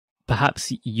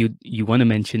perhaps you want to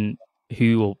mention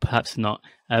who, or perhaps not,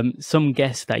 some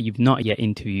guests that you've not yet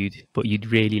interviewed but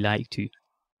you'd really like to.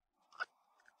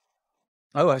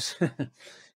 Oh,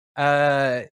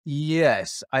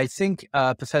 yes, I think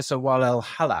Professor Wael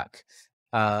Hallaq,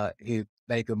 who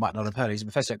many people might not have heard, he's a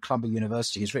professor at Columbia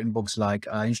University. He's written books like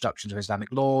Introduction to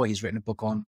Islamic Law. He's written a book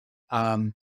on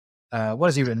what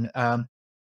has he written?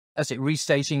 That's it,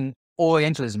 Restating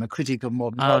Orientalism: A Critique of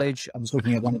Modern Knowledge. I'm just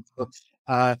looking at one of the books.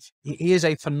 He is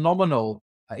a phenomenal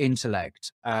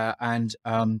intellect, and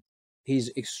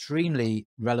he's extremely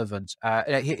relevant.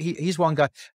 He's one guy.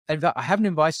 In fact, I haven't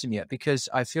invited him yet because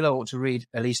I feel I ought to read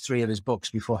at least 3 of his books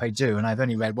before I do, and I've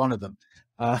only read one of them.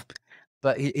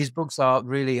 But his books are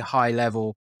really high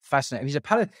level, fascinating.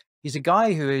 He's a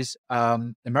guy who is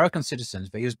American citizen,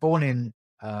 but he was born in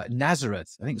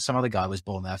Nazareth. I think some other guy was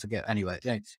born there. I forget. Anyway,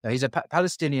 he's a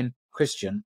Palestinian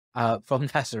Christian from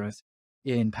Nazareth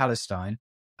in Palestine,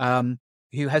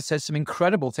 who has said some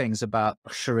incredible things about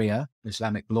Sharia,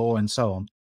 Islamic law, and so on.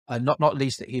 Not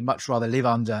least that he'd much rather live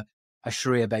under a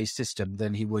Sharia-based system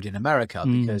than he would in America,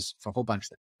 because for a whole bunch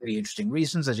of really interesting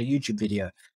reasons. There's a YouTube video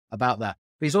about that.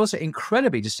 But he's also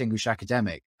incredibly distinguished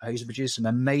academic. He's produced some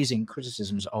amazing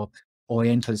criticisms of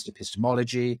Orientalist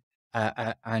epistemology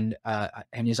and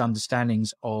his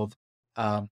understandings of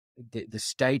the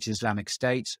state, Islamic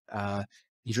State.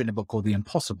 He's written a book called The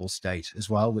Impossible State as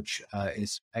well, which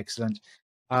is excellent.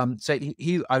 So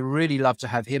I really love to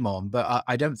have him on, but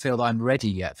I don't feel that I'm ready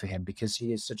yet for him because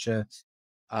he is such a,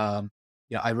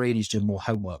 I really need to do more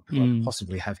homework before I can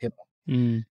possibly have him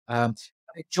on.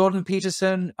 Jordan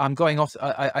Peterson, I'm going off.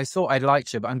 I thought I'd like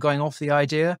to, but I'm going off the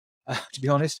idea, to be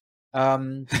honest.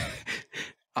 But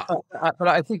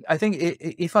I think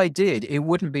if I did, it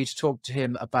wouldn't be to talk to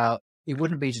him about. It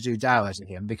wouldn't be to do dawah to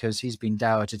him because he's been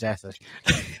dawah to death.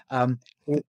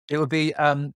 It would be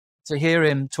to hear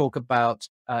him talk about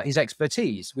his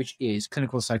expertise, which is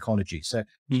clinical psychology. So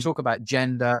to talk about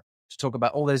gender, to talk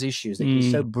about all those issues that he's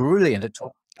so brilliant at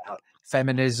talking about,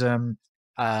 feminism,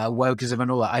 wokeism, and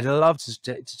all that. I'd love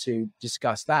to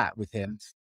discuss that with him.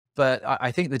 But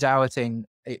I think the dawah thing,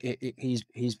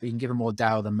 he's been given more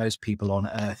dawah than most people on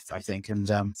earth, I think.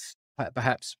 And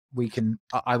perhaps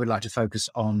I would like to focus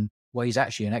on what he's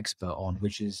actually an expert on,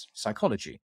 which is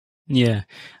psychology. Yeah,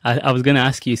 I was going to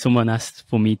ask you, someone asked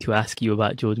for me to ask you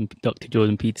about Dr.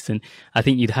 Jordan Peterson. I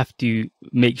think you'd have to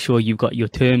make sure you've got your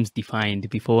terms defined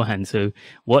beforehand. So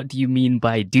what do you mean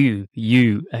by do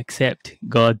you accept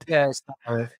God? Yes,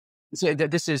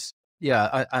 this is,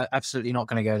 I'm absolutely not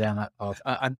going to go down that path.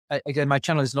 Again, my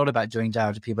channel is not about doing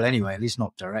dawah to people anyway, at least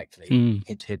not directly.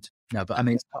 Hint. No, but I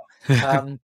mean,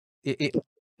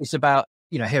 it's about,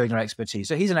 hearing their expertise.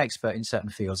 So he's an expert in certain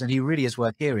fields and he really is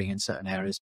worth hearing in certain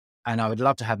areas. And I would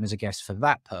love to have him as a guest for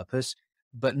that purpose,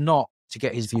 but not to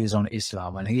get his views on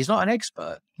Islam. And he's not an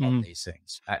expert on these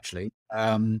things, actually.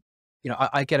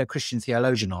 I get a Christian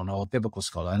theologian on or a biblical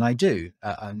scholar, and I do.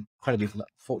 I'm incredibly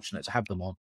fortunate to have them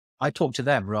on. I talk to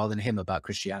them rather than him about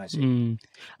Christianity.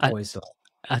 I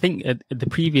think the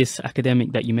previous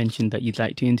academic that you mentioned that you'd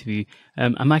like to interview,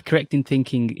 am I correct in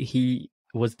thinking he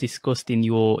was discussed in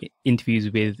your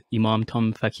interviews with Imam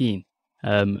Tom Fakeen?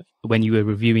 When you were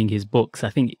reviewing his books,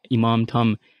 I think Imam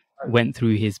Tom went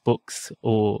through his books,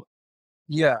 or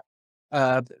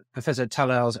Professor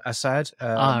Talal Assad.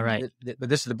 Right. But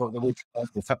this is the book that we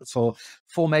for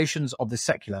Formations of the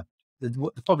Secular.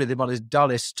 Probably one of the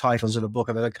dullest titles of a book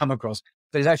I've ever come across,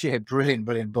 but it's actually a brilliant,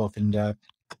 brilliant book. And there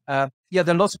are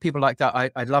lots of people like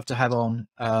that I'd love to have on.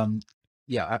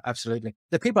 Absolutely.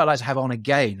 The people I'd like to have on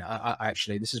again,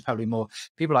 actually, this is probably more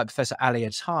people like Professor Ali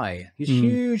Attai. He's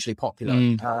hugely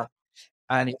popular,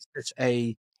 and he's such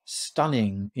a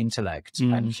stunning intellect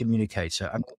and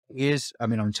communicator.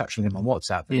 I'm in touch with him on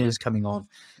WhatsApp, but he is coming on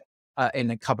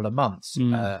in a couple of months,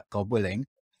 God willing.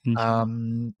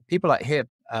 People like here,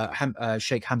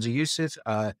 Sheikh Hamza Yusuf,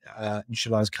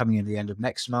 inshallah, is coming in the end of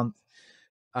next month.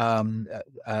 And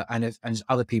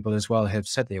other people as well have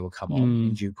said they will come on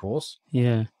in due course.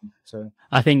 Yeah. So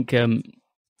I think, I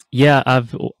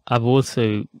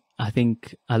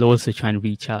think I'll also try and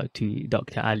reach out to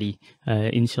Dr. Ali,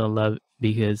 inshallah,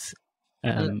 because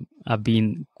I've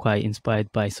been quite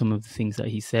inspired by some of the things that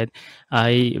he said.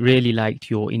 I really liked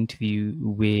your interview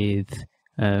with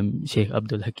Sheikh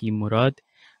Abdul Hakim Murad.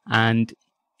 And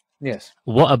yes,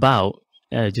 what about,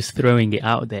 just throwing it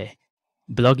out there,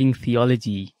 blogging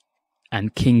theology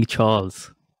and King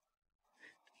Charles?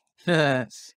 in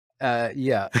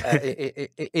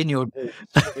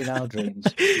our dreams.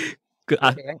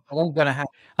 I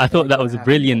thought that was a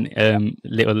brilliant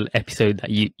little episode that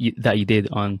you did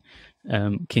on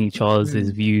King Charles's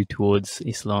view towards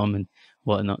Islam and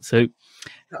whatnot. So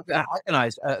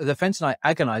The friends and I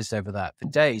agonized over that for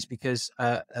days because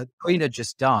the Queen had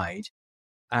just died,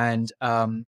 and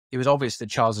it was obvious that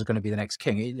Charles was going to be the next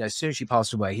king. You know, as soon as she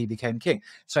passed away, he became king.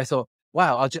 So I thought,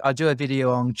 wow, I'll do a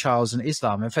video on Charles and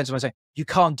Islam. And friends of mine say, you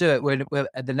can't do it. We're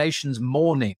at the nation's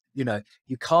mourning. You know,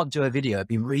 you can't do a video. It'd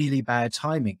be really bad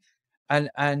timing.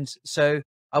 And so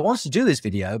I wanted to do this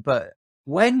video, but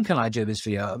when can I do this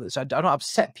video? So I don't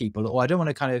upset people, or I don't want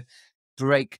to kind of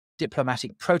break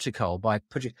diplomatic protocol by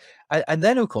putting. And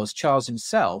then, of course, Charles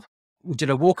himself did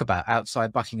a walkabout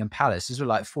outside Buckingham Palace. This was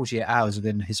like 48 hours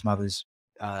within his mother's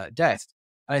death.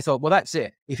 And I thought, well, that's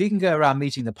it. If he can go around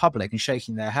meeting the public and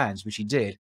shaking their hands, which he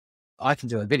did, I can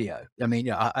do a video. I mean,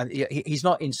 you know, he's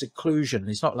not in seclusion.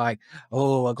 It's not like,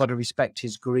 oh, I've got to respect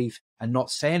his grief and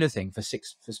not say anything for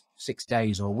six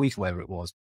days or a week, whatever it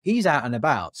was. He's out and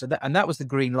about. So that was the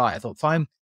green light. I thought, fine,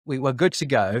 we were good to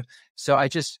go. So I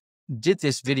just did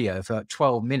this video for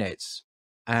 12 minutes,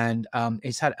 and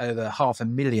it's had over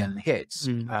 500,000 hits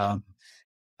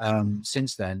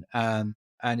since then.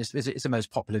 And it's the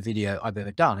most popular video I've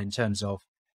ever done in terms of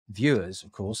viewers,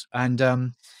 of course. And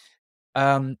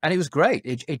it was great.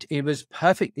 It was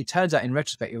perfect. It turns out in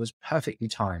retrospect, it was perfectly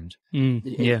timed.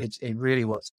 It really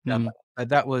was.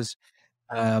 That was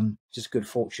just good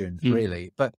fortune,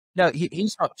 really. But no,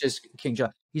 he's not just King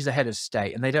Charles. He's the head of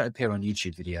state, and they don't appear on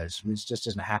YouTube videos. It just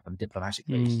doesn't happen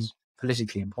diplomatically. It's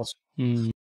politically impossible.